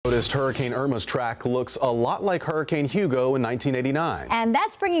latest, Hurricane Irma's track looks a lot like Hurricane Hugo in 1989. And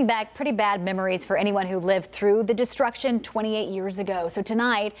that's bringing back pretty bad memories for anyone who lived through the destruction 28 years ago. So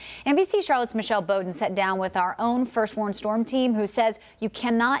tonight, NBC Charlotte's Michelle Bowden sat down with our own First Warn Storm team, who says you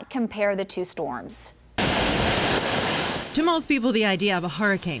cannot compare the two storms. To most people, the idea of a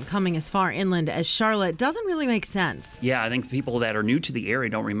hurricane coming as far inland as Charlotte doesn't really make sense. Yeah, I think people that are new to the area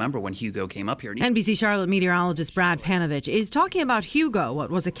don't remember when Hugo came up here. NBC Charlotte meteorologist Brad Panovich is talking about Hugo, what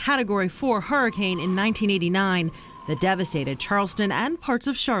was a Category 4 hurricane in 1989 that devastated Charleston and parts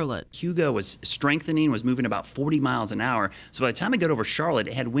of Charlotte. Hugo was strengthening, was moving about 40 miles an hour. So by the time it got over Charlotte,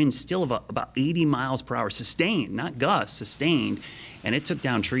 it had winds still of about 80 miles per hour, sustained, not gusts, sustained. And it took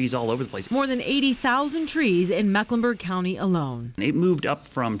down trees all over the place. More than 80,000 trees in Mecklenburg County alone. It moved up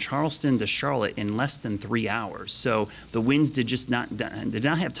from Charleston to Charlotte in less than 3 hours. So the winds did not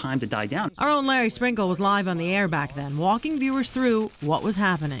have time to die down. Our own Larry Sprinkle was live on the air back then, walking viewers through what was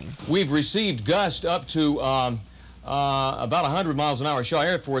happening. We've received gusts up to about 100 miles an hour, Shaw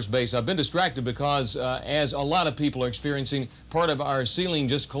Air Force Base. I've been distracted because, as a lot of people are experiencing, part of our ceiling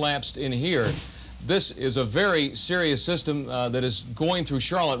just collapsed in here. This is a very serious system that is going through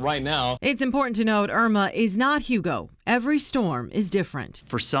Charlotte right now. It's important to note Irma is not Hugo. Every storm is different.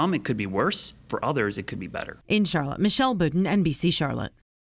 For some, it could be worse. For others, it could be better. In Charlotte, Michelle Bowden, NBC Charlotte.